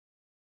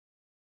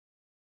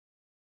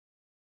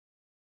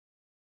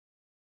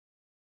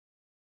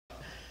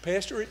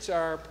Pastor, it's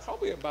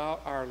probably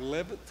about our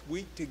 11th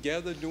week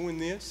together doing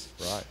this.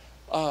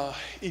 Right.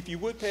 If you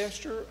would,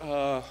 Pastor,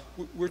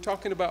 we're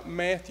talking about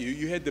Matthew.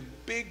 You had the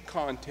big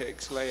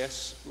context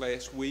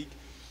last week,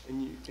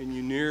 and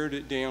you narrowed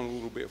it down a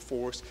little bit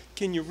for us.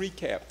 Can you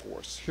recap for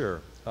us?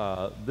 Sure.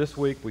 This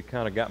week we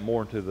kind of got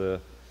more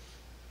into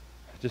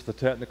just the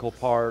technical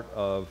part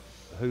of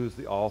who's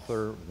the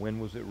author, when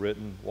was it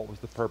written, what was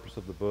the purpose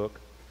of the book.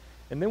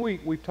 And then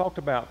we talked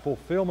about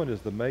fulfillment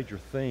as the major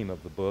theme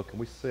of the book, and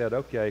we said,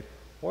 okay,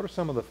 what are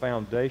some of the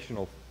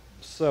foundational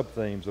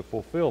sub-themes of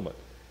fulfillment?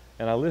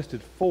 And I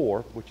listed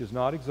 4, which is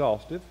not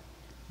exhaustive,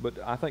 but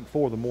I think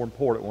 4 of the more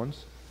important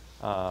ones.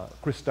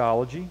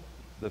 Christology,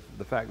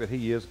 the fact that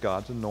he is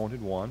God's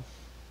anointed one.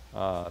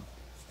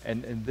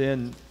 And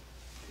then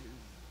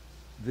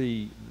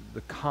the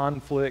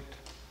conflict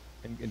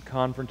and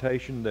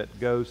confrontation that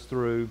goes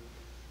through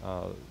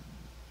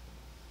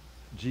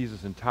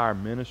Jesus' entire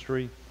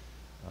ministry,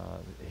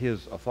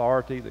 his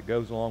authority that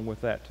goes along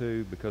with that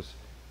too, because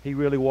he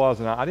really was,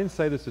 and I didn't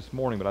say this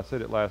morning, but I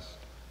said it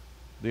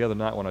the other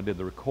night when I did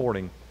the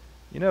recording.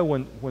 You know,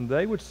 when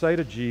they would say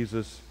to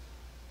Jesus,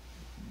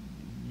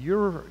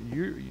 you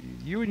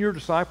and your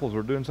disciples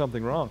are doing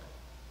something wrong,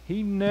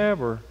 he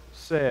never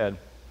said,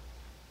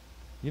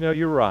 you know,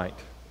 you're right,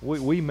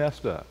 we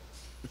messed up.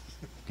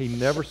 He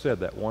never said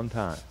that one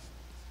time.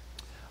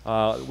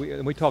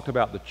 We talked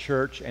about the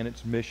church and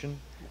its mission,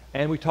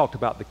 and we talked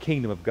about the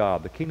kingdom of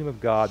God, kingdom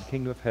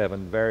of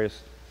heaven,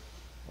 various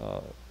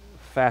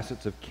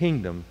facets of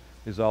kingdom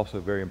is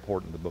also very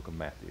important in the book of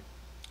Matthew.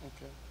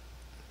 Okay.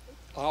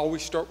 I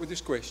always start with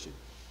this question.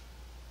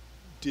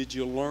 Did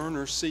you learn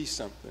or see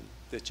something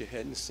that you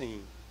hadn't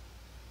seen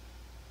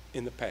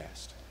in the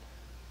past?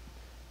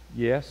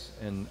 Yes,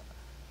 and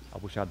I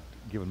wish I'd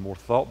given more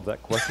thought to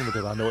that question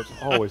because I know it's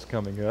always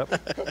coming up.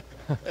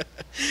 It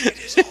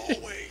is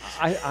always.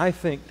 I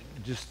think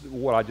just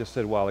what I just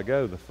said a while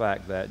ago, the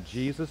fact that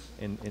Jesus,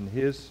 in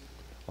his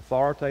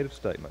authoritative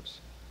statements,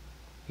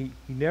 he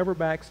never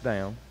backs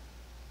down.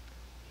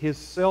 His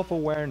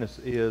self-awareness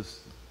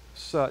is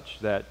such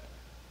that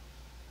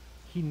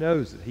he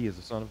knows that he is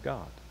the Son of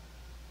God.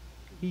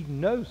 He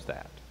knows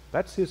that.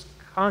 That's his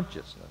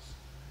consciousness.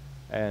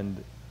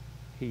 And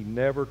he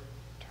never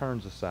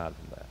turns aside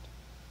from that.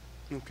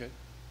 Okay.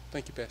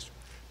 Thank you, Pastor.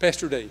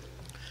 Pastor Dave.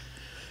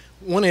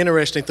 One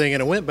interesting thing,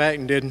 and I went back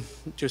and did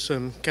just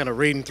some kind of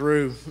reading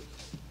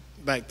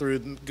back through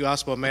the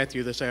Gospel of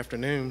Matthew this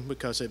afternoon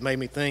because it made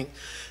me think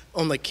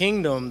on the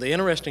kingdom. The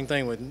interesting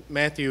thing with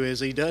Matthew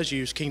is he does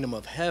use kingdom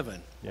of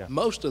heaven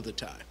most of the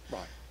time.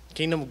 Right.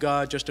 Kingdom of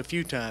God just a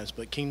few times,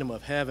 but kingdom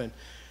of heaven.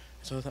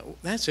 So I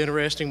thought, that's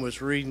interesting,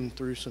 was reading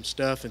through some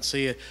stuff and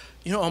see it.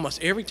 You know,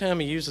 almost every time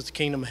he uses the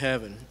kingdom of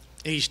heaven,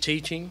 he's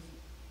teaching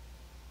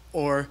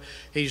or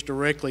he's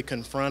directly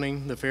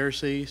confronting the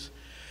Pharisees.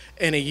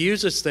 And he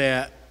uses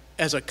that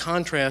as a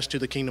contrast to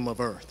the kingdom of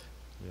earth.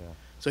 Yeah.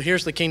 So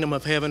here's the kingdom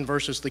of heaven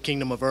versus the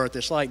kingdom of earth.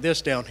 It's like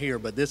this down here,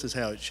 but this is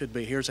how it should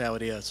be. Here's how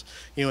it is,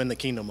 you know, in the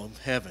kingdom of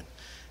heaven.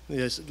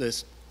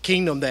 This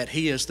kingdom that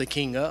he is the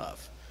king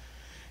of.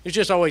 It's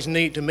just always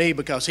neat to me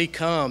because he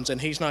comes and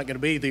he's not going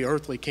to be the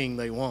earthly king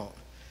they want.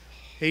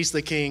 He's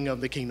the king of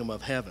the kingdom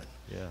of heaven.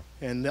 Yeah.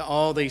 And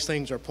all these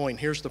things are pointing,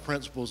 here's the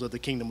principles of the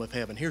kingdom of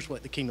heaven. Here's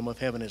what the kingdom of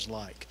heaven is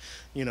like.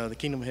 You know, the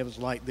kingdom of heaven is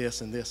like this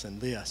and this and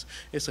this.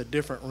 It's a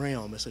different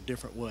realm. It's a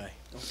different way.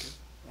 Okay.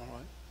 All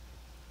right.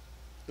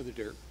 Brother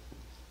Derek.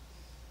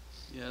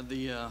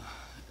 Yeah,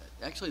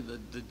 actually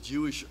the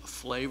Jewish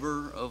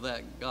flavor of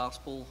that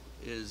gospel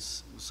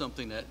is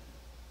something that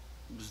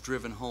was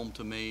driven home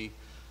to me.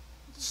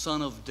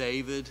 Son of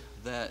David,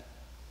 that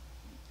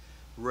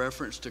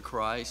reference to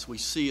Christ, we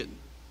see it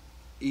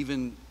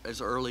even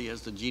as early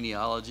as the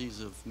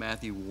genealogies of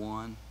Matthew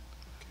 1.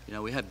 You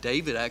know, we have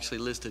David actually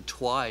listed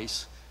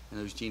twice in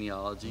those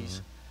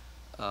genealogies.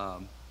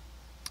 Mm-hmm.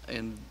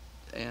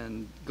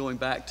 And going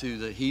back to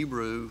the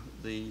Hebrew,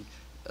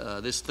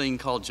 this thing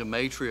called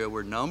gematria,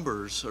 where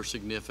numbers are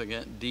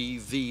significant,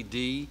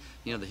 DVD,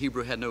 you know, the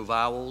Hebrew had no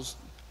vowels,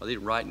 or they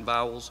didn't write in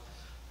vowels.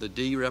 The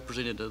D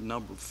represented the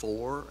number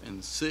 4,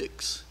 and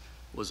 6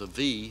 was a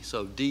V.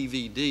 So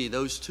DVD,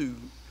 those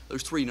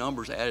three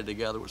numbers added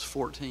together was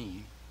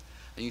 14.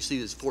 And you see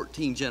there's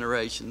 14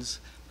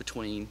 generations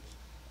between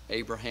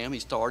Abraham. He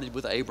started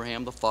with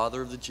Abraham, the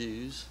father of the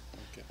Jews,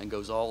 and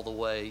goes all the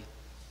way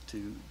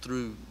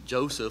through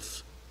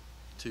Joseph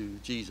to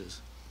Jesus.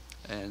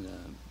 And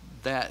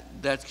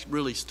that's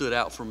really stood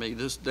out for me.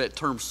 That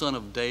term "son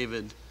of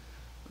David"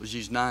 was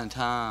used 9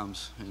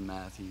 times in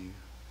Matthew,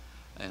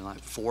 and like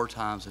 4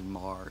 times in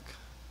Mark,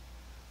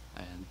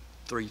 and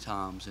 3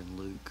 times in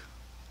Luke.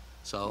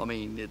 So I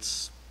mean,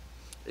 it's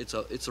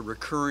a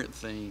recurrent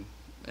theme,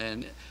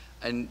 and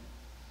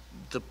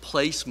the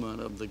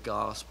placement of the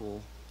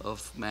Gospel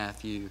of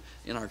Matthew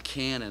in our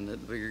canon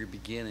at the very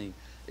beginning,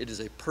 it is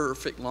a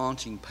perfect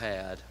launching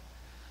pad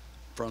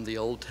from the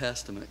Old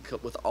Testament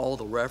with all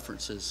the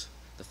references,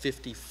 the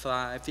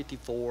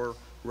 54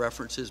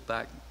 references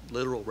back,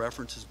 literal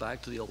references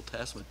back to the Old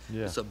Testament.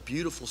 Yeah. It's a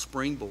beautiful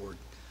springboard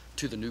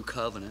to the New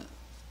Covenant.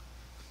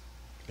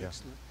 Yeah.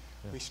 Excellent.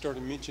 We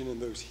started mentioning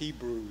those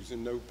Hebrews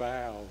and no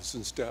vowels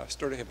and stuff. I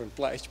started having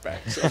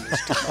flashbacks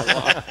almost to my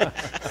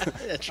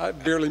life. I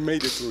barely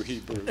made it through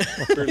Hebrew,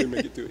 barely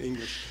made it through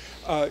English.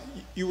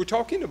 You were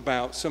talking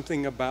about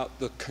something about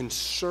the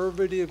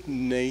conservative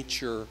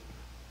nature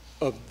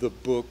of the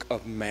book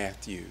of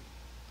Matthew.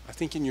 I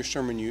think in your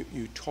sermon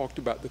you talked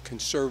about the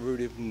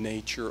conservative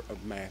nature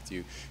of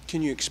Matthew.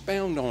 Can you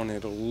expound on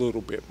it a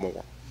little bit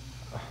more?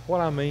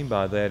 What I mean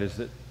by that is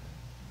that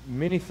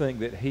many think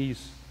that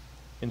he's,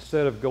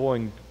 instead of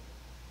going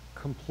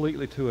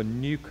completely to a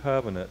new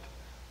covenant,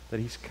 that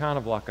he's kind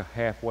of like a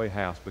halfway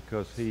house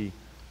because he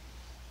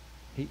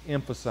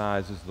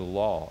emphasizes the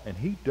law. And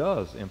he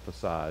does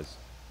emphasize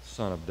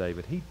Son of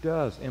David. He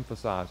does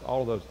emphasize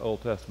all of those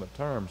Old Testament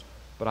terms.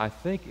 But I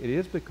think it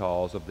is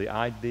because of the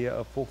idea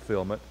of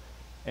fulfillment.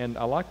 And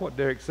I like what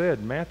Derek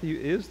said. Matthew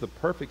is the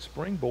perfect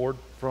springboard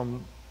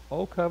from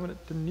Old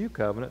Covenant to New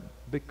Covenant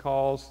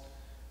because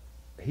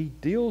he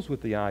deals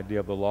with the idea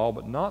of the law,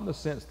 but not in the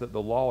sense that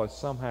the law is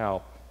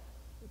somehow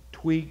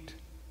tweaked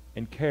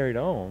and carried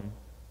on,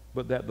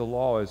 but that the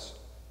law is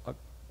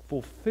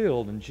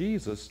fulfilled in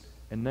Jesus,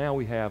 and now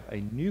we have a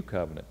new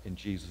covenant in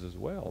Jesus as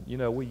well. You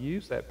know, we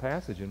use that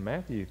passage in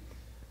Matthew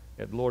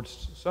at the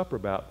Lord's Supper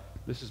about,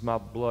 this is my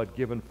blood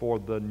given for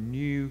the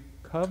new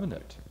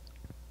covenant.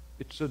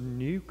 It's a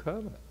new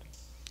covenant.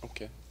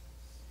 Okay.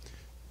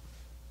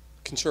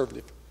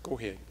 Conservative, go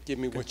ahead. Give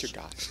me what you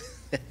got.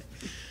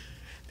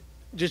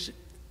 Just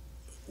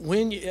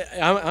when you,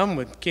 I'm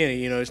with Kenny,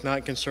 you know, it's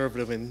not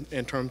conservative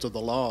in terms of the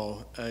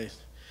law.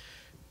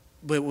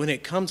 But when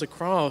it comes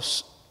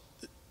across,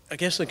 I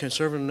guess the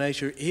conservative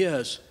nature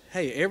is,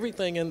 hey,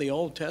 everything in the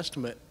Old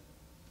Testament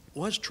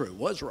was true,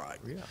 was right.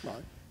 Yeah.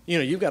 Right. You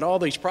know, you've got all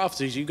these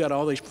prophecies, you've got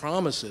all these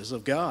promises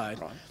of God.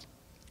 Right.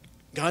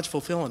 God's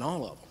fulfilling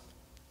all of them.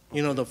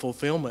 You know, the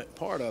fulfillment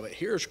part of it.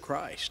 Here's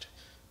Christ.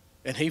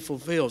 And he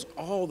fulfills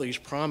all these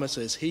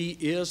promises. He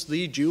is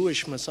the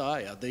Jewish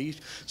Messiah, the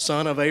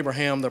son of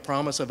Abraham, the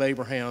promise of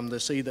Abraham, the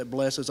seed that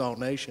blesses all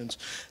nations.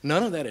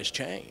 None of that has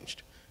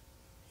changed.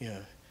 You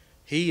know,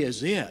 he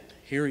is it.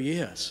 Here he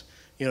is.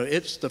 You know,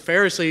 it's the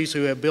Pharisees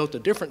who have built a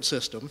different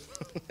system,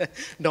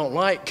 don't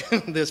like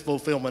this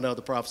fulfillment of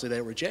the prophecy.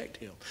 They reject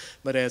him.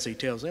 But as he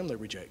tells them, they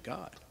reject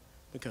God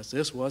because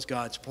this was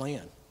God's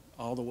plan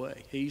all the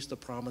way. He's the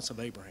promise of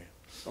Abraham.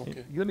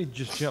 Okay. Let me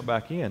just jump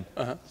back in.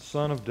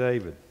 Son of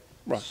David,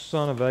 Right.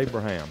 son of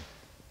Abraham,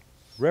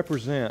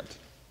 represent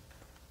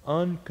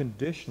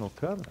unconditional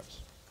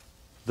covenants.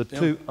 The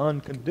two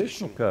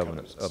unconditional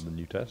covenants of the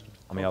New Testament.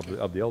 I mean,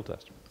 of the Old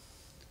Testament.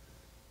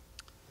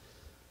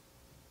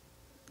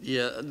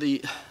 Yeah,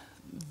 the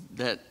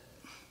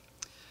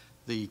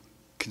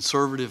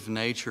conservative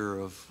nature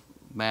of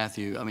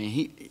Matthew. I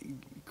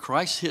mean,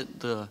 Christ hit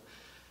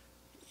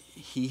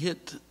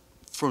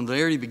from the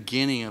very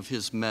beginning of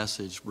his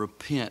message,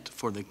 repent,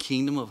 for the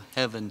kingdom of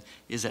heaven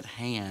is at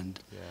hand.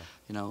 Yeah.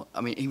 You know,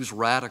 I mean, he was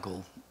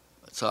radical.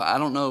 So I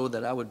don't know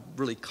that I would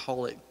really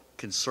call it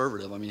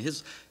conservative. I mean,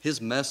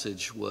 his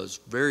message was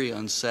very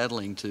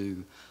unsettling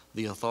to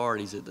the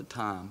authorities at the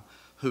time,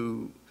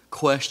 who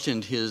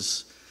questioned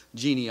his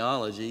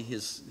genealogy,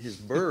 his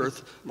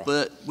birth, Right.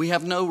 but we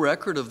have no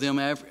record of them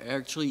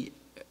actually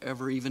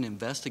ever even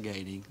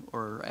investigating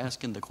or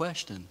asking the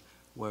question,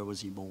 where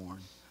was he born?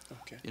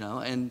 Okay. You know,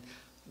 and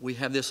we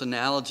have this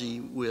analogy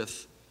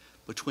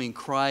between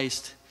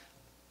Christ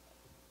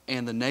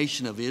and the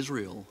nation of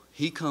Israel.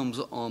 He comes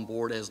on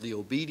board as the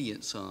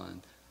obedient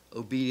son,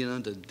 obedient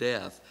unto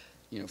death,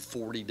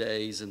 40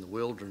 days in the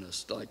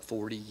wilderness, like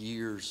 40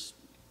 years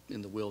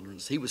in the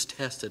wilderness. He was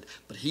tested,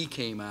 but he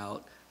came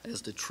out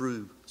as the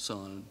true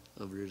son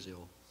of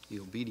Israel, the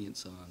obedient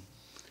son.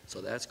 So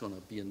that's going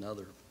to be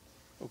another.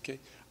 Okay.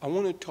 I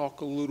want to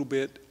talk a little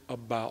bit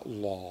about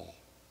law.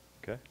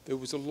 Okay. There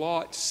was a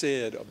lot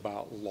said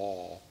about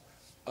law,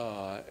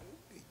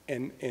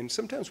 and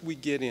sometimes we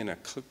get in a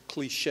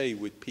cliche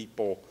with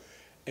people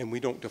and we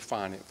don't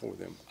define it for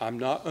them. I'm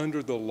not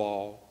under the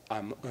law,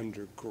 I'm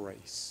under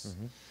grace.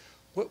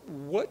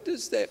 Mm-hmm. What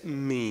does that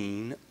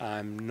mean,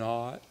 I'm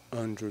not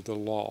under the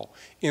law?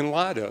 In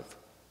light of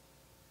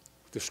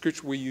the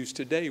scripture we use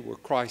today where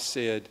Christ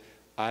said,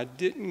 I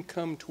didn't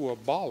come to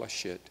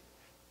abolish it,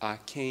 I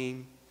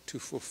came to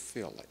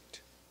fulfill it.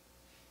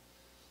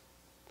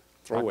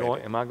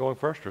 Am I going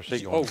first or is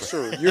he going Oh, first?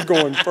 sir, you're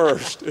going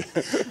first.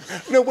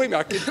 No, wait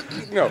a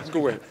minute. No,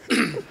 go ahead.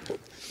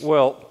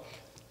 Well,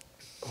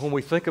 when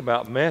we think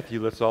about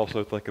Matthew, let's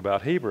also think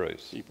about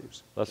Hebrews.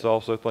 Hebrews. Let's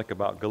also think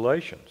about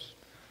Galatians.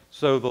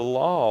 So the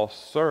law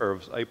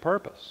serves a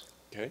purpose.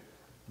 Okay.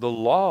 The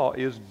law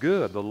is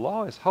good. The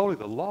law is holy.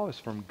 The law is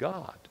from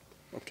God.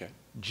 Okay.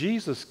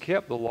 Jesus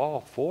kept the law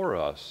for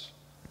us.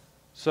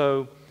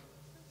 So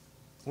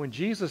when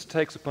Jesus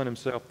takes upon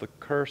himself the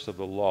curse of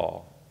the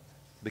law,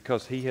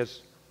 because he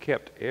has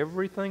kept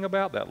everything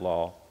about that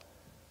law,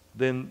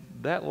 then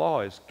that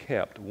law is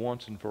kept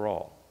once and for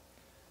all.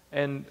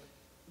 And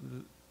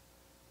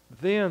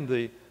then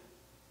the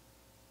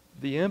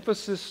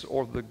emphasis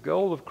or the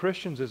goal of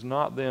Christians is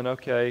not then,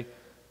 okay,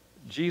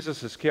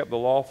 Jesus has kept the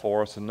law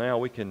for us and now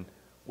we can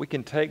we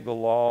can take the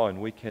law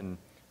and we can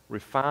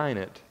refine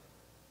it,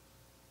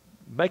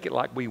 make it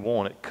like we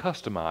want it,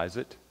 customize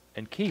it,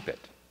 and keep it.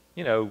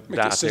 You know,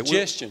 Make it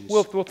suggestions.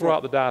 We'll throw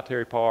out the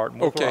dietary part,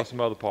 and we'll throw Okay. out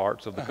some other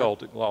parts of the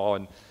cultic law,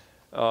 and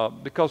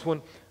because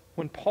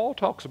when Paul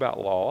talks about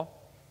law,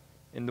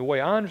 in the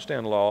way I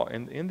understand law,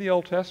 in the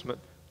Old Testament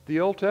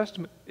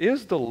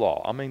is the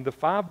law. I mean, the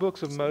 5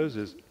 books of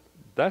Moses,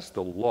 that's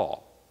the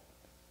law.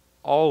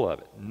 All of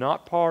it.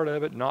 Not part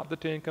of it, not the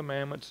 10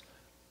 Commandments.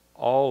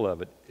 All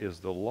of it is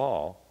the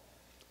law.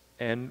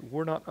 And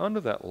we're not under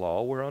that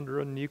law. We're under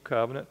a new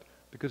covenant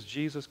because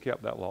Jesus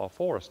kept that law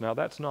for us. Now,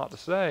 that's not to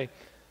say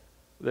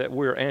that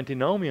we're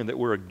antinomian, that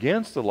we're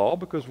against the law,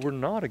 because we're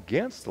not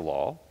against the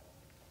law.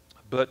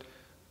 But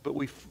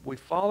we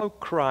follow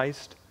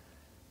Christ,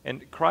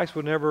 and Christ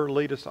would never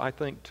lead us, I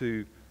think,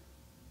 to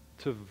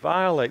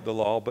violate the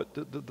law, but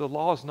the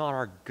law is not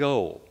our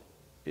goal.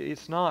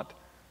 It's not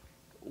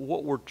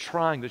what we're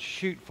trying to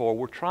shoot for.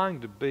 We're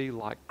trying to be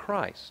like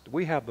Christ.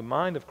 We have the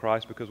mind of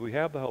Christ because we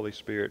have the Holy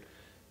Spirit,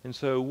 and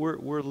so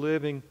we're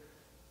living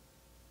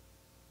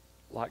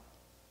like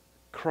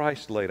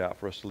Christ laid out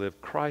for us to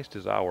live. Christ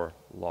is our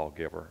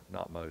lawgiver,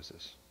 not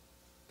Moses.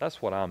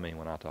 That's what I mean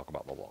when I talk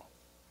about the law.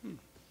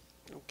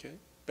 Okay.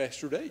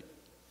 Pastor Dave.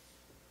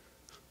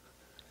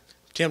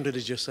 Tempted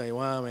to just say,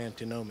 well, I'm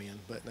antinomian,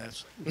 but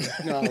that's...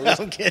 No,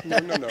 I'm kidding.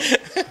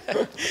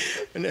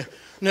 no.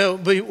 No,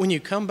 but when you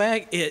come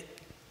back,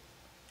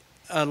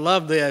 I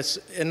love this,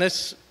 and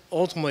this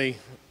ultimately,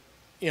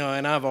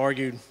 and I've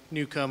argued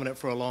New Covenant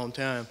for a long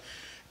time,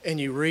 and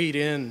you read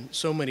in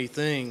so many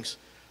things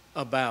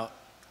about,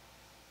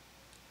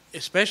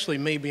 especially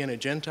me being a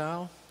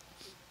Gentile,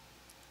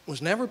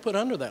 was never put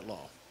under that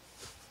law.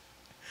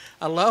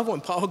 I love when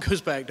Paul goes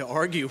back to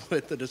argue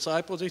with the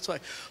disciples. He's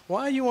like,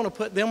 why do you want to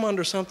put them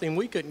under something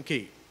we couldn't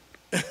keep?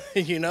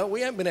 We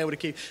haven't been able to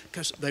keep,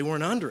 because they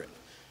weren't under it.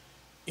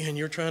 And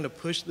you're trying to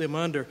push them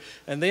under.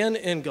 And then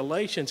in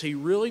Galatians, he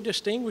really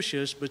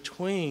distinguishes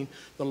between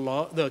the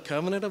law, the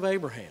covenant of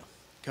Abraham,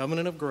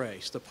 covenant of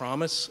grace, the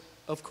promise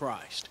of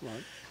Christ,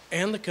 Right.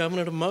 and the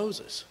covenant of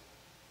Moses,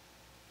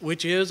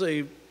 which is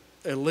a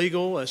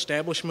legal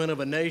establishment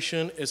of a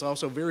nation, is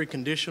also very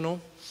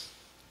conditional,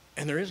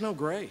 and there is no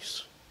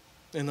grace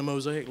in the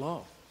Mosaic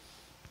law.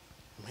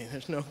 I mean,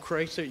 there's no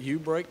grace that you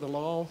break the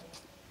law,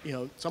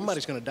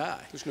 somebody's going to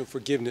die. There's no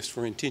forgiveness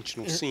for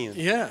intentional sin.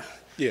 Yeah.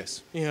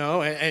 Yes.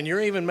 And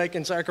you're even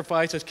making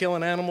sacrifices,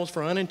 killing animals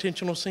for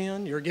unintentional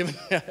sin. You're giving,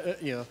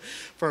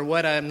 for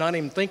what I'm not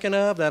even thinking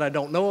of, that I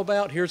don't know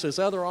about. Here's this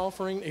other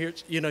offering.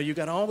 Here's, you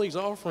got all these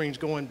offerings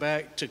going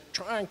back to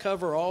try and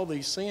cover all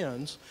these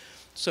sins.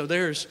 So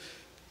there's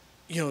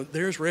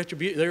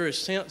retribution. There is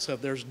sense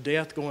of there's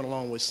death going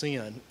along with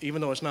sin.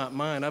 Even though it's not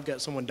mine, I've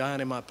got someone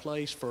dying in my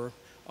place for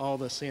all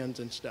the sins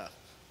and stuff.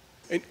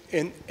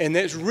 And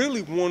that's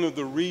really one of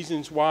the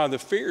reasons why the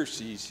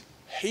Pharisees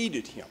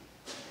hated him.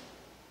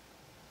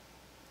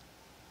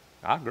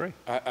 I agree.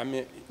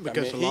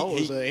 Because the law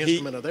was an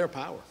instrument of their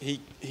power.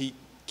 He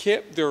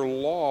kept their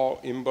law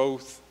in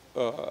both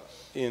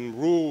in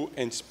rule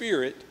and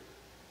spirit,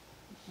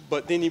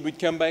 but then he would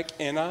come back,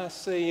 and I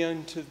say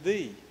unto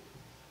thee.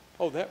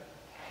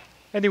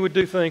 And he would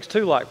do things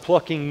too, like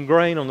plucking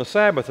grain on the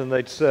Sabbath, and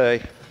they'd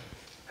say,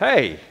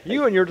 hey,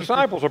 you and your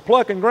disciples are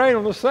plucking grain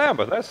on the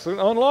Sabbath. That's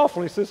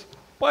unlawful. And he says,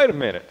 wait a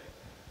minute.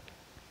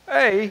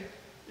 A,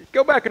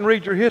 go back and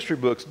read your history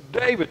books.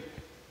 David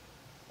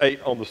ate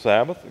on the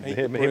Sabbath,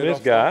 him and his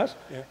guys.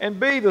 Yeah. And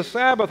B, the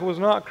Sabbath was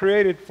not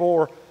created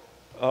for,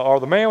 or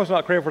the man was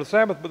not created for the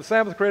Sabbath, but the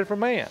Sabbath was created for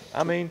man.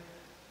 I mean,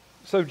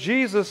 so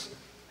Jesus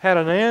had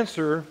an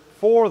answer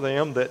for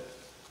them that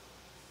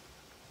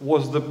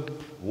was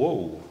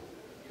whoa.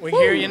 We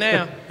hear you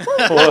now.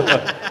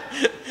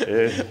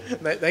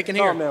 They can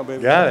hear. Calm down,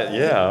 baby. Got it,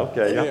 yeah,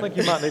 okay. Yeah. I think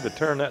you might need to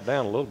turn that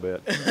down a little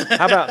bit.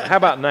 How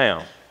about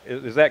now?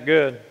 Is that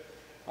good?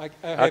 I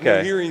have no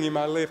Okay. hearing in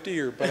my left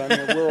ear, but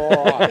we're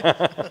all right.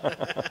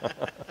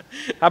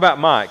 How about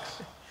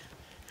Mike's?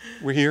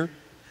 We're here?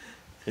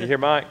 Can you hear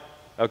Mike?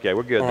 Okay,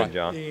 we're good All then, right.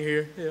 John.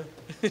 You hear?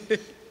 Yeah.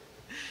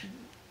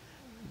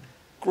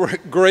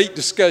 Great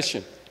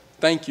discussion.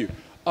 Thank you.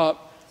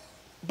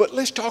 But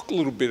let's talk a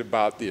little bit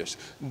about this.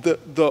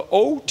 The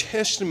Old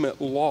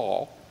Testament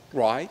law,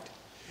 right,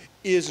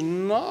 is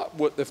not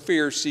what the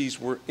Pharisees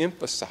were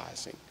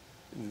emphasizing.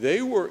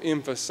 They were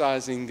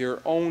emphasizing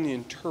their own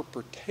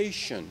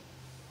interpretation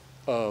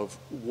of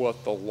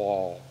what the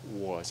law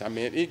was. I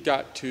mean, it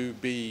got to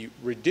be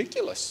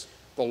ridiculous,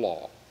 the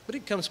law. But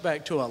it comes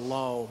back to a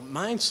law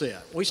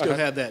mindset. We still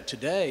have that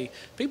today.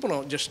 People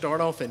don't just start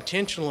off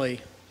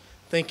intentionally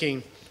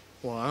thinking,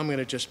 well, I'm going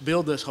to just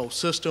build this whole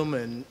system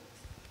and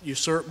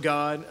usurp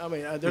God. I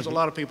mean, there's a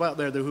lot of people out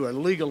there who are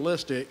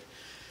legalistic,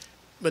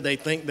 but they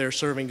think they're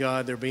serving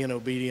God, they're being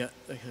obedient.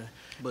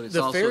 But it's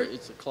The also, fair-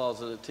 it's a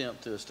closet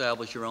attempt to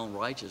establish your own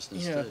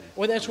righteousness Yeah. too.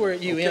 Well, that's where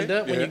you Okay. end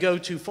up when Yeah. you go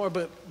too far.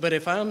 But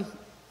if I'm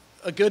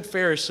a good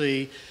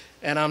Pharisee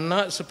and I'm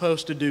not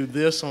supposed to do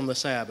this on the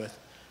Sabbath,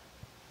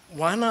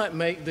 why not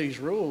make these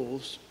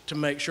rules to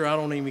make sure I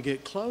don't even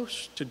get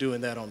close to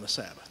doing that on the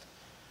Sabbath?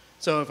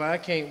 So if I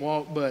can't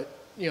walk but,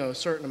 a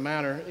certain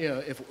amount,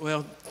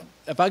 or,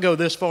 if I go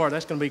this far,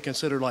 that's going to be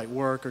considered like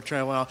work or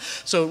travel out.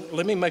 So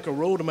let me make a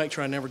rule to make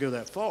sure I never go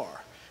that far.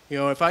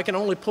 If I can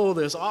only pull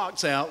this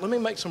ox out, let me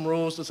make some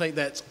rules to say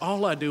that's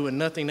all I do and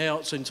nothing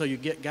else until you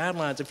get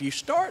guidelines. If you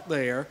start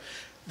there,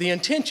 the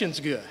intention's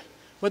good.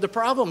 But the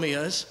problem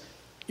is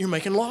you're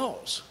making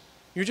laws.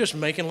 You're just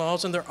making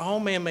laws, and they're all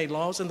man-made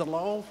laws, and the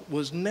law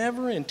was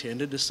never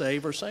intended to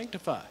save or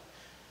sanctify.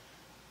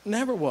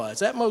 Never was.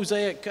 That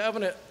Mosaic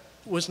covenant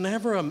was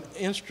never an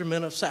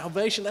instrument of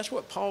salvation. That's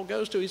what Paul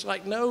goes to. He's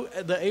like, no,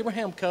 the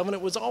Abraham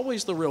covenant was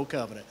always the real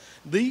covenant,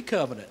 the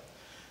covenant.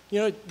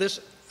 This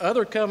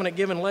other covenant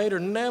given later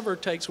never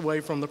takes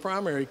away from the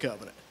primary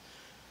covenant.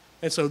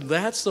 And so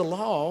that's the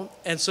law.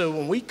 And so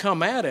when we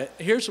come at it,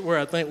 here's where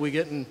I think we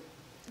get in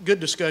good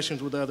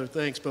discussions with other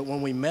things, but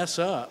when we mess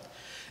up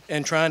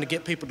and trying to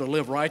get people to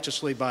live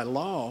righteously by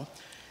law,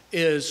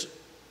 is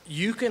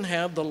you can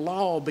have the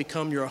law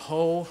become your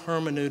whole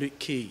hermeneutic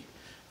key.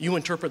 You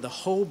interpret the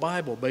whole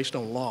Bible based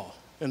on law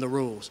and the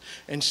rules,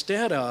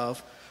 instead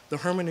of the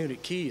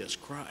hermeneutic key is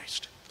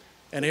Christ.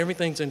 And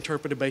everything's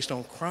interpreted based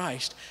on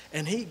Christ,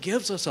 and he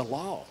gives us a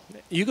law.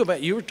 You go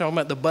back, you were talking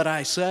about the but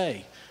I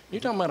say.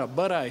 You're talking about a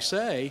but I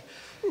say.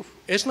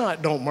 It's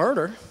not don't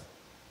murder.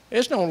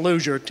 It's don't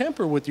lose your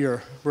temper with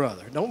your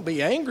brother. Don't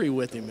be angry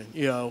with him.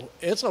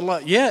 It's a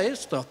lot. Yeah,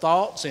 it's the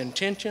thoughts,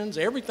 intentions,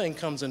 everything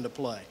comes into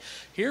play.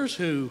 Here's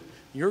who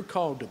you're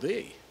called to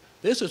be.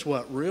 This is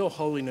what real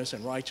holiness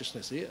and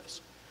righteousness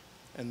is.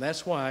 And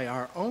that's why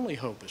our only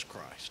hope is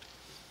Christ.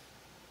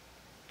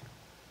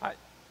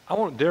 I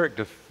want Derek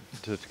to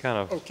kind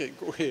of Okay,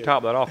 go ahead.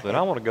 top that off. Then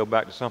I want to go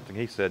back to something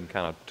he said and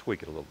kind of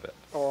tweak it a little bit.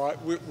 All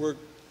right, we're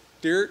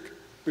Derek,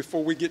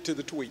 before we get to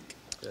the tweak.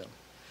 Yeah.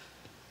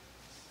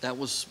 That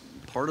was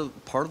part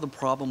of the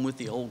problem with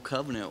the old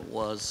covenant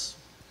was,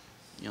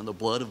 the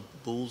blood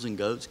of bulls and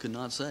goats could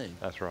not save.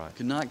 That's right.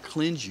 Could not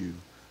cleanse you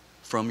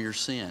from your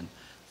sin.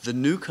 The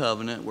new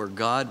covenant, where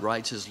God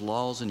writes his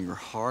laws in your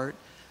heart,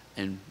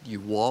 and you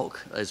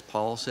walk, as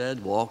Paul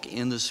said, walk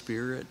in the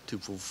Spirit to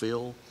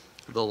fulfill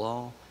the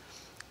law.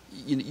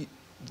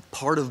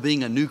 Part of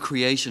being a new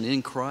creation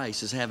in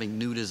Christ is having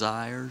new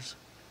desires,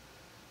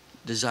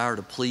 desire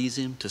to please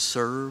him, to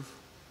serve,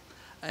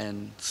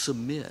 and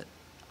submit.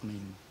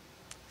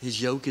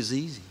 His yoke is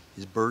easy.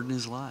 His burden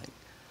is light.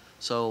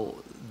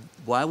 So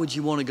why would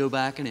you want to go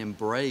back and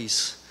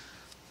embrace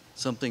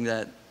something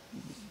that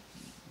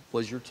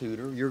was your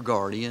tutor, your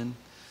guardian?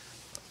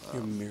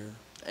 Your mirror.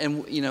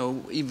 And,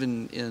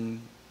 even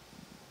in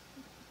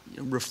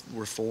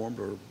Reformed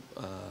or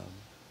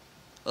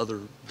other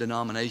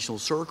denominational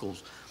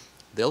circles,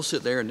 they'll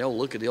sit there and they'll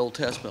look at the Old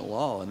Testament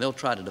law and they'll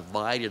try to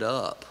divide it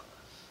up.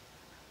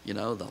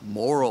 The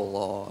moral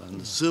law and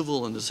the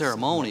civil and the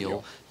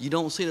ceremonial. You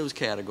don't see those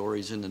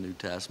categories in the New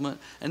Testament.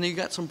 And then you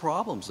got some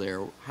problems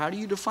there. How do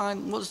you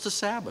define what's the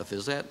Sabbath?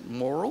 Is that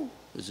moral?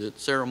 Is it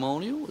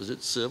ceremonial? Is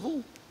it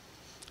civil?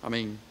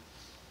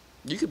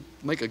 You could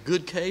make a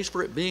good case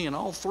for it being in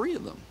all three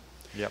of them.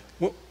 Yep.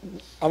 Well,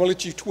 I'm going to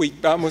let you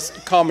tweak, but I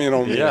must comment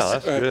on this. Yeah,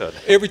 that's good.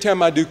 Every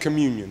time I do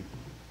communion,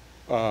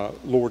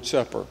 Lord's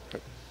Supper,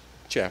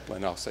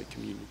 chaplain, I'll say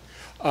communion.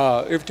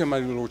 Every time I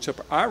do the Lord's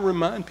Supper, I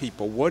remind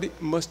people what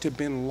it must have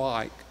been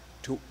like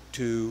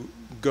to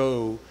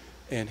go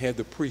and have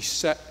the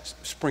priest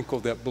sprinkle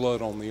that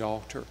blood on the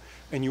altar.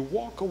 And you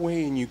walk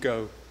away and you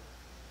go,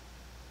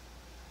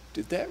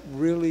 did that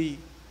really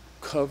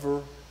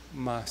cover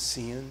my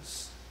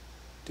sins?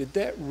 Did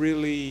that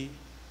really,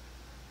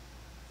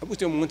 I was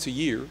done once a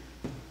year,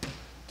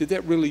 did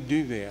that really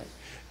do that?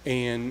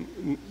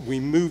 And we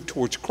move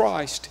towards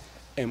Christ,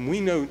 and we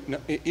know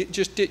it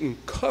just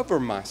didn't cover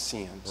my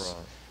sins.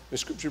 Right. The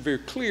scripture is very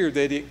clear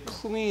that it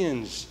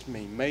cleansed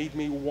me, made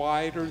me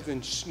whiter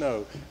than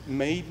snow,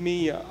 made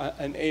me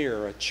an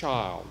heir, a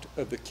child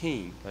of the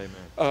King.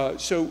 Amen.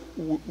 So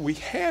we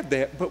have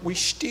that, but we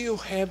still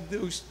have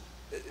those.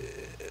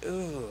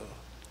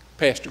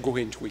 Pastor, go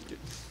ahead and tweak it.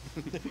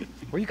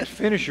 Well, you could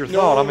finish your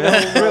thought.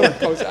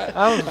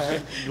 I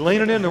was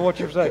leaning into what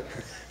you're saying.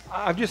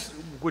 I just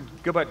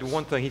would go back to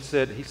one thing. He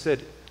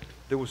said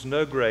there was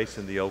no grace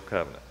in the old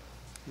covenant.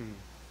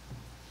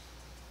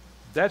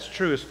 That's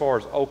true as far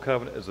as old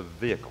covenant as a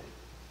vehicle.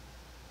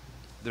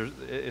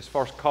 As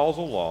far as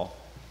causal law,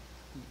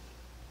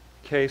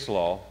 case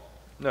law,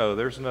 no,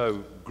 there's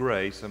no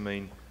grace.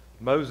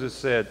 Moses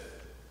said,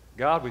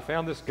 God, we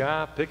found this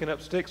guy picking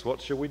up sticks.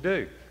 What should we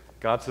do?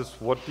 God says,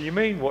 what do you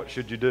mean, what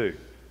should you do?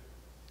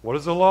 What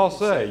does the law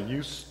say?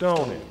 You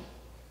stone him.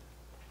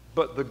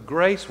 But the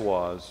grace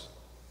was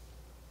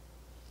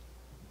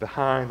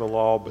behind the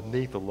law,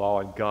 beneath the law,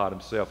 and God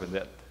himself, and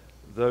that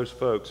those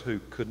folks who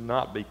could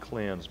not be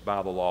cleansed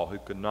by the law, who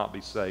could not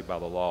be saved by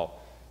the law,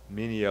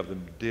 many of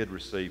them did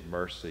receive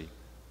mercy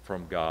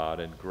from God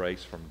and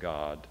grace from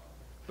God,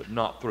 but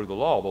not through the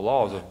law. The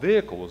law as a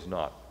vehicle was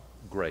not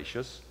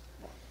gracious,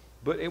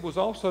 but it was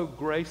also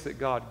grace that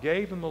God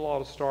gave them the law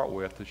to start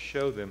with to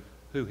show them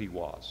who he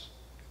was.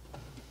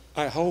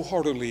 I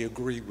wholeheartedly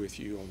agree with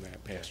you on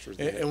that, Pastor.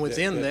 And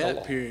within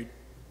that period,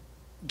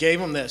 gave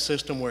them that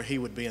system where he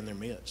would be in their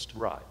midst.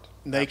 Right.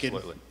 They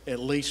Absolutely. could at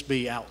least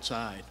be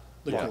outside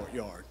the Yeah.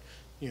 courtyard,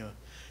 you know.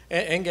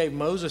 And gave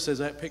Moses as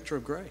that picture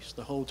of grace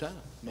the whole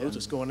time.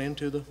 Moses going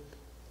into the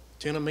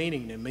tent of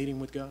meeting and meeting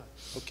with God.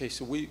 Okay,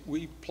 so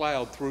we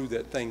plowed through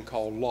that thing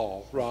called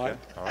law, right? Okay,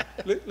 all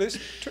right. Let's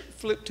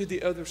flip to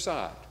the other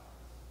side,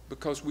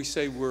 because we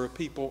say we're a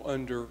people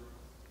under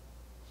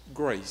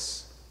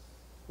grace.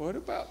 What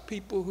about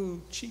people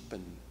who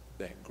cheapen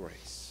that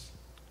grace?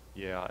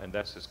 Yeah, and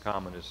that's as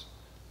common as,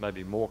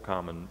 maybe more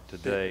common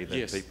today than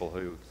Yes. people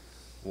who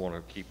want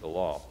to keep the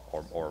law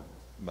or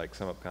make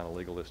some up kind of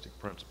legalistic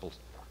principles.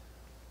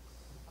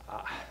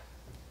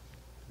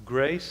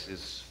 Grace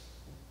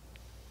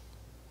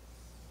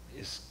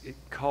it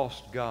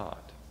cost God.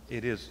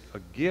 It is a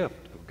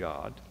gift of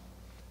God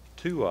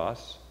to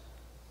us,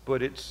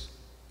 but it's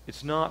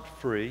not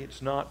free.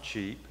 It's not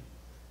cheap.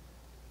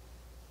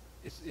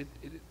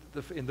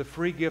 In the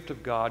free gift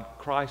of God,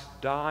 Christ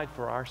died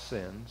for our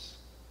sins,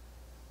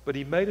 but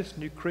he made us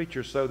new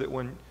creatures so that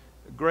when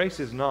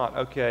grace is not,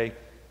 okay,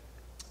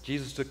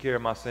 Jesus took care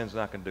of my sins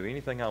and I can do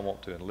anything I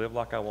want to and live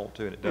like I want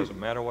to and it doesn't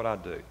matter what I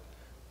do.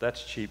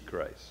 That's cheap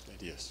grace.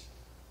 It is.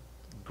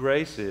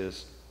 Grace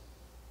is,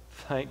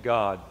 thank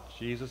God,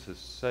 Jesus has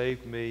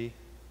saved me,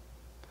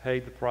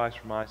 paid the price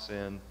for my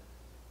sin,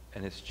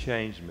 and has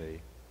changed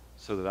me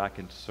so that I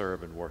can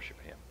serve and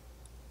worship him.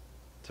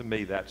 To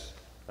me, that's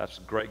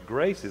great.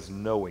 Grace is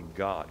knowing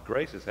God.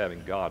 Grace is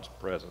having God's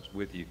presence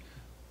with you.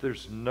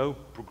 There's no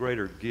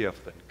greater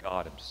gift than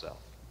God himself.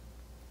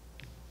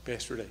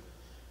 Pastor Dave.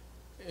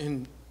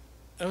 And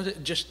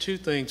just two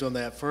things on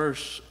that.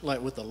 First,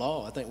 like with the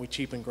law, I think we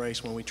cheapen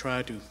grace when we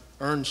try to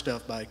earn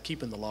stuff by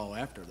keeping the law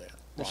after that,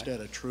 instead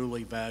of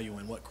truly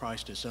valuing what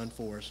Christ has done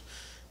for us.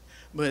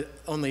 But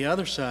on the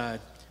other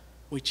side,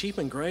 we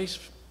cheapen grace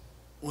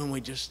when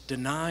we just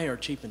deny or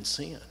cheapen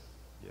sin.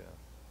 Yeah.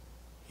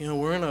 You know,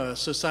 we're in a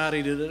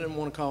society that doesn't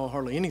want to call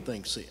hardly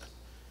anything sin,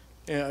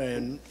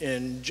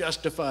 and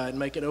justify it and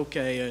make it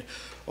okay,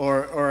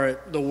 or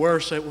the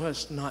worst, say, well,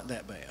 it's not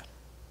that bad.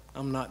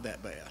 I'm not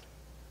that bad.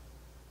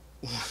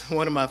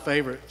 One of my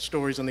favorite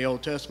stories in the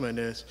Old Testament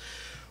is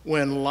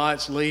when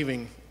Lot's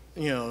leaving,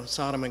 you know,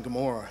 Sodom and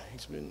Gomorrah.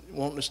 He's been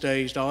wanting to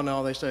stay. He's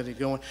all they say he's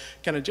going.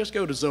 Can I just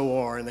go to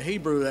Zoar? In the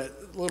Hebrew,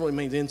 that literally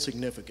means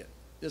insignificant.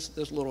 This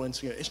little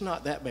insignificant. It's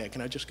not that bad. Can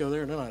I just go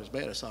there? They're not as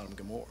bad as Sodom and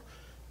Gomorrah.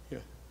 Yeah.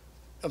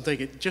 I'm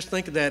thinking, just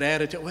think of that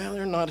attitude. Well,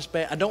 they're not as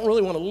bad. I don't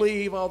really want to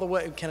leave all the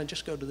way. Can I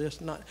just go to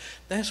this? Not.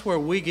 That's where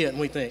we get and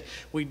we think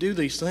we do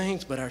these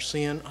things, but our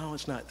sin. Oh,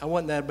 it's not. I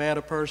wasn't that bad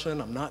a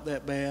person. I'm not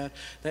that bad.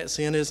 That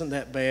sin isn't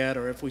that bad.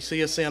 Or if we see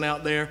a sin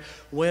out there,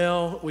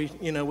 well, we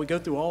go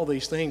through all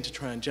these things to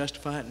try and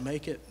justify it and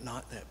make it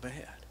not that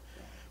bad.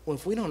 Well,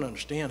 if we don't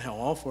understand how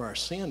awful our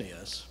sin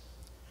is,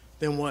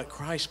 then what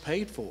Christ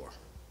paid for,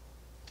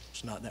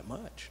 it's not that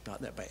much,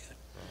 not that bad.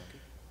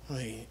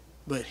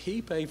 But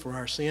he paid for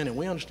our sin, and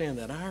we understand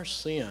that our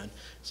sin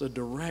is a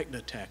direct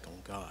attack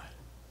on God.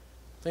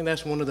 I think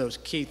that's one of those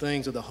key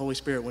things of the Holy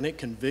Spirit. When it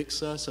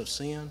convicts us of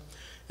sin,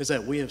 is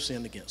that we have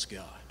sinned against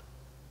God.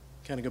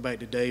 Kind of go back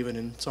to David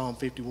in Psalm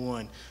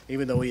 51.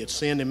 Even though he had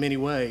sinned in many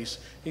ways,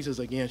 he says,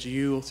 against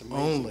you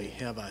only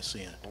have I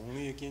sinned.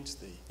 Only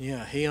against thee.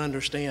 Yeah, he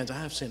understands I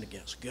have sinned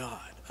against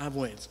God. I've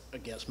went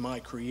against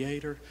my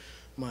Creator,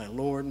 my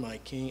Lord, my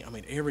King. I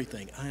mean,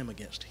 everything. I am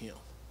against him.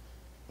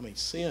 I mean,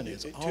 sin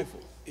is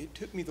awful. It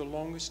took me the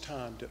longest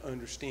time to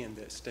understand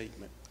that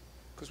statement.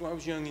 Because when I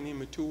was young and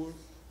immature,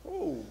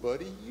 oh,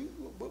 buddy,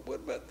 what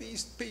about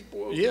these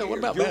people? Yeah, here? what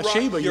about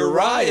Bathsheba,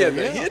 Uriah,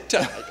 the yeah.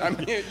 Hittite. I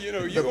mean,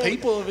 The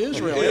people of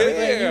Israel,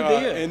 everything you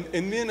did.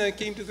 And then I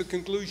came to the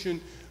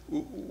conclusion,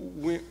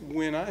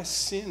 when I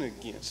sin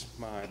against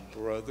my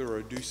brother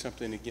or do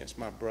something against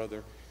my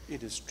brother,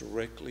 it is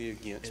directly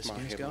against my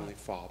Heavenly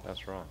Father.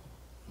 That's right.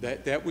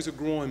 That was a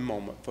growing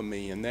moment for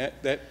me, and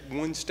that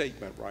one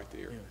statement right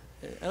there.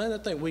 Yeah. And I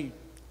think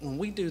when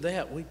we do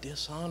that, we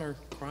dishonor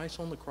Christ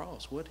on the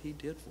cross, what he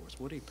did for us,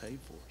 what he paid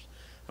for us.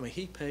 I mean,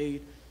 he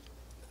paid.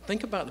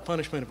 Think about the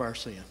punishment of our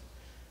sin.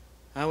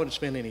 I would have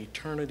spent an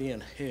eternity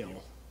in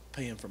hell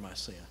paying for my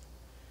sin.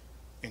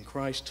 And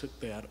Christ took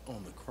that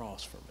on the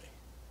cross for me.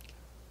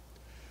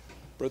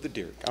 Brother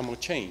Derek, I'm going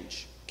to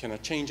change. Can I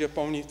change up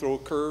on you, throw a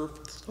curve?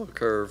 Throw a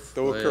curve.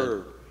 Throw Go a ahead.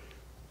 curve.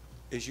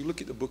 As you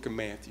look at the book of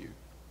Matthew,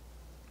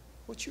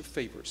 what's your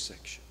favorite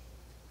section?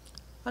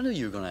 I knew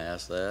you were going to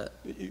ask that.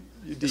 You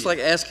It's did. like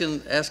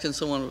asking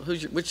someone,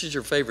 which is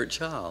your favorite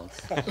child?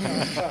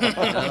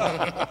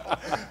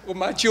 Well,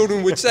 my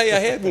children would say I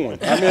had one.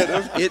 I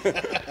mean,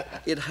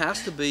 It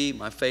has to be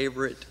my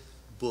favorite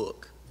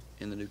book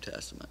in the New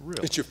Testament.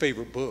 Really? it's your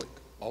favorite book.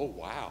 Oh,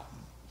 wow.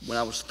 When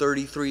I was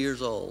 33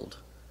 years old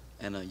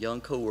and a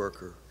young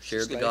coworker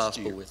shared the Just last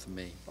gospel year. with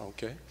me,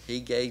 Okay.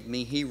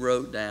 he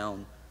wrote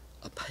down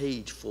a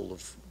page full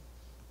of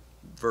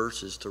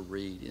verses to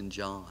read in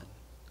John.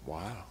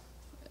 Wow.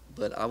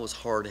 But I was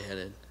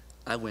hard-headed.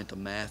 I went to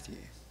Matthew,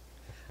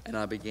 and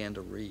I began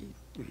to read.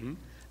 Mm-hmm.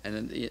 And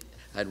then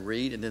I'd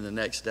read, and then the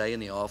next day in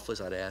the office,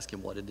 I'd ask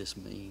him, what did this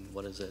mean?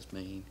 What does this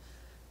mean?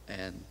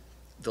 And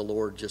the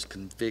Lord just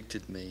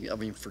convicted me. I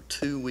mean, for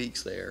 2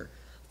 weeks there,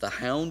 the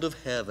hound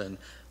of heaven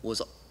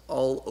was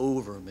all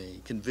over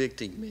me,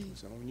 convicting me.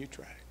 It's on your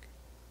track.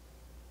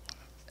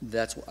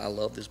 That's why I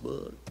love this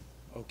book.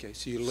 Okay,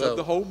 so you So- love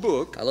the whole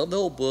book. I love the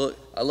whole book.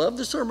 I love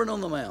the Sermon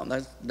on the Mount.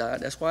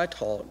 That's why I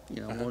taught.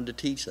 I Uh-huh. wanted to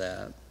teach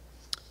that.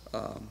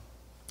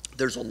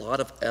 There's a lot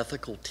of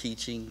ethical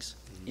teachings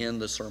in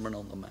the Sermon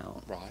on the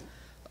Mount, Right.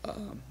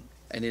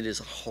 and it is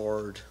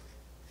hard.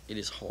 It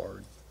is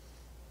hard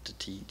to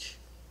teach.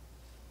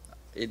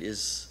 It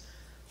is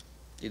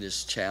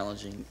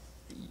challenging.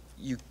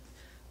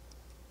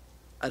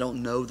 I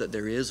don't know that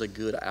there is a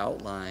good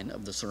outline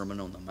of the Sermon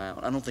on the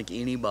Mount. I don't think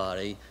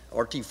anybody,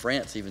 R.T.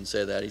 France even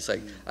said that. He's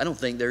like, I don't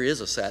think there is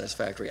a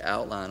satisfactory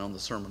outline on the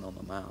Sermon on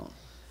the Mount.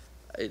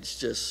 It's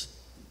just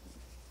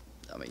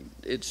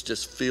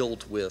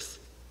filled with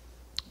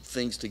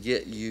things to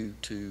get you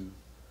to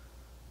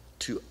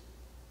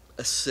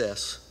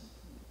assess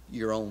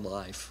your own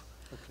life.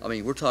 Okay. I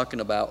mean, we're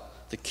talking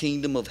about the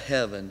kingdom of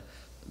heaven.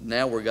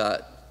 Now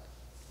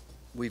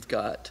we've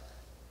got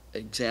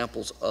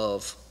examples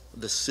of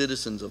the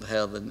citizens of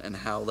heaven and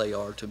how they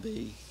are to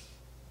be.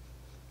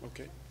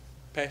 Okay.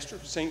 Pastor,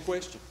 same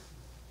question.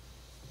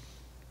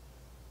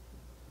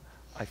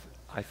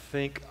 I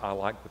think I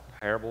like the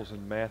parables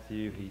in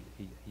Matthew.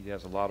 He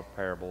has a lot of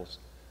parables,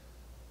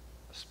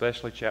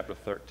 especially chapter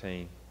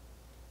 13,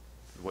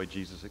 the way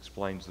Jesus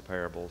explains the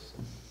parables.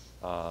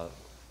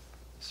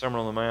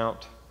 Sermon on the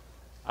Mount,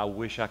 I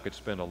wish I could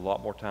spend a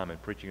lot more time in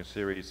preaching a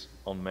series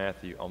on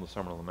Matthew on the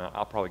Sermon on the Mount.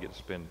 I'll probably get to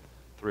spend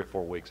 3 or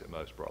 4 weeks at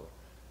most, brother.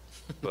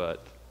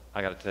 But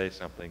I got to tell you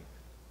something.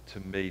 To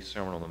me,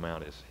 Sermon on the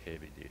Mount is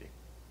heavy duty.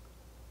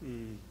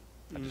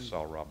 I just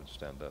saw Robin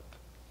stand up.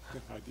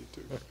 I did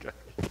too. Okay.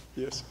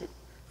 Yes.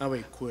 I'll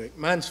be quick.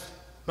 Mine's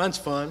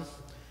fun.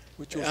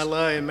 Which I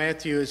love in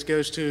Matthew. It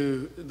goes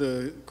to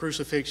the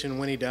crucifixion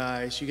when he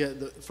dies. You get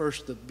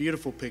the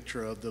beautiful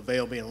picture of the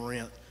veil being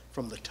rent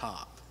from the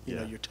top. You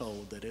know, Yeah. you're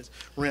told that it's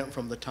rent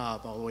from the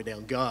top all the way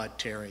down. God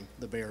tearing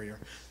the barrier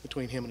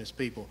between him and his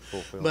people.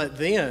 Fulfillment. But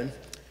then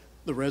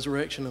the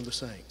resurrection of the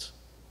saints,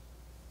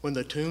 when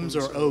the tombs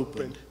are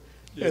opened.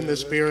 Yeah, and the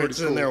that's spirits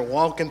pretty in there cool.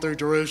 walking through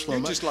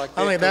Jerusalem. You just like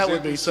I think that 'cause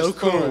would it be was so just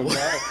fun, cool.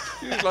 right?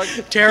 It's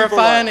like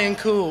Terrifying people and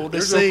cool to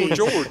There's see. Uncle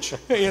George.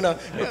 You know,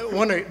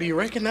 wonder, do you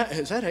recognize,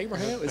 is that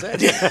Abraham? Is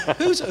that,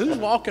 who's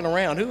walking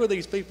around? Who are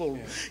these people,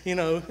 you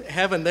know,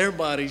 having their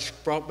bodies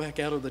brought back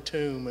out of the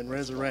tomb and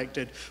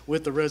resurrected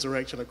with the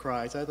resurrection of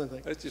Christ? I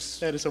think That's just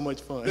that is so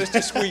much fun. that's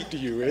just sweet to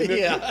you, isn't it?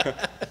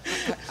 Yeah.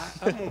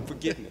 I'm on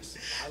forgiveness.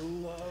 I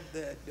love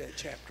that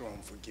chapter on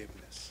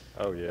forgiveness.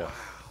 Oh, yeah. Wow.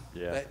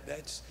 Yeah.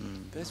 That's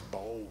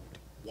bold.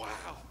 Wow.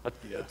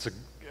 It's a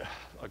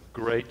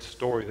great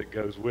story that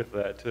goes with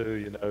that too,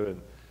 you know,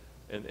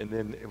 and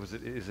then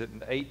is it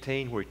in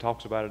 18 where he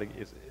talks about it?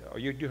 Are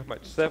you talking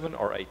about 7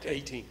 or 18?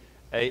 18.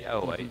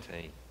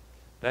 18.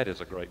 That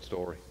is a great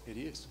story. It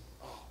is.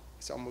 Oh,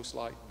 it's almost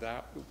like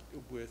that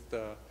with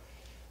the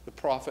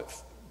prophet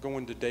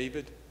going to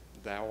David,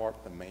 thou art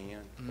the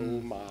man. Oh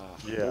my.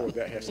 Yeah. Boy,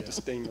 that has to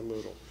sting a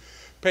little.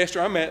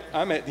 Pastor, I'm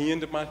at the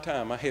end of my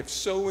time. I have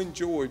so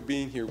enjoyed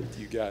being here with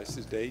you guys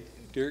today.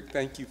 Derek,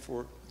 thank you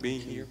for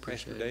being here.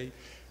 Pastor Dave.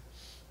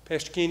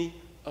 Pastor Kenny,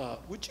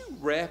 would you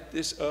wrap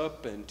this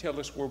up and tell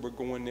us where we're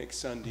going next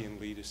Sunday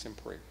and lead us in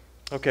prayer?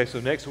 Okay,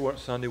 so next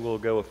Sunday we'll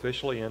go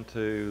officially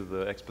into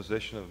the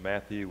exposition of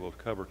Matthew. We'll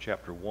cover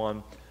chapter 1.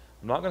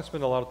 I'm not going to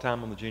spend a lot of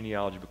time on the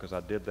genealogy because I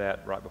did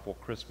that right before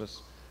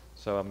Christmas.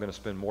 So I'm going to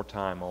spend more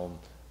time on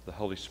the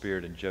Holy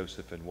Spirit and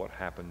Joseph and what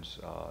happens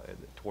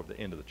toward the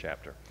end of the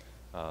chapter.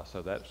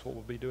 So that's what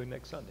we'll be doing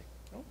next Sunday.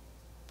 Oh,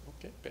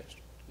 okay, Pastor.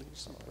 Lead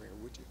us in prayer,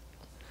 would you?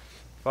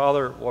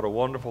 Father, what a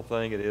wonderful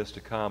thing it is to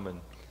come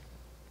and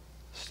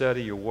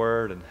study your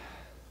word and,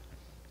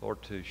 Lord,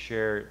 to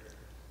share it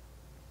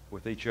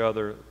with each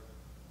other,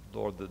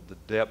 Lord, the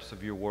depths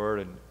of your word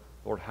and,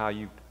 Lord, how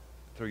you,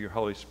 through your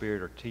Holy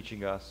Spirit, are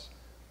teaching us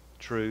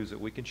truths that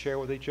we can share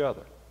with each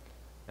other.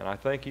 And I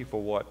thank you for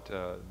what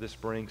this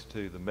brings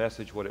to the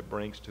message, what it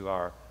brings to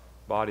our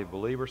body of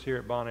believers here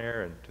at Bon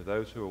Air and to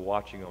those who are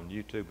watching on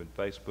YouTube and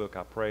Facebook.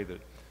 I pray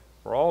that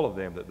for all of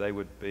them that they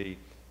would be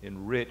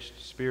enriched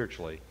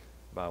spiritually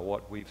by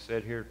what we've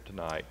said here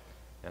tonight,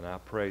 and I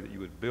pray that you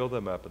would build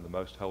them up in the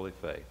most holy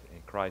faith.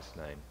 In Christ's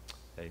name,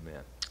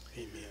 amen.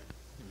 Amen.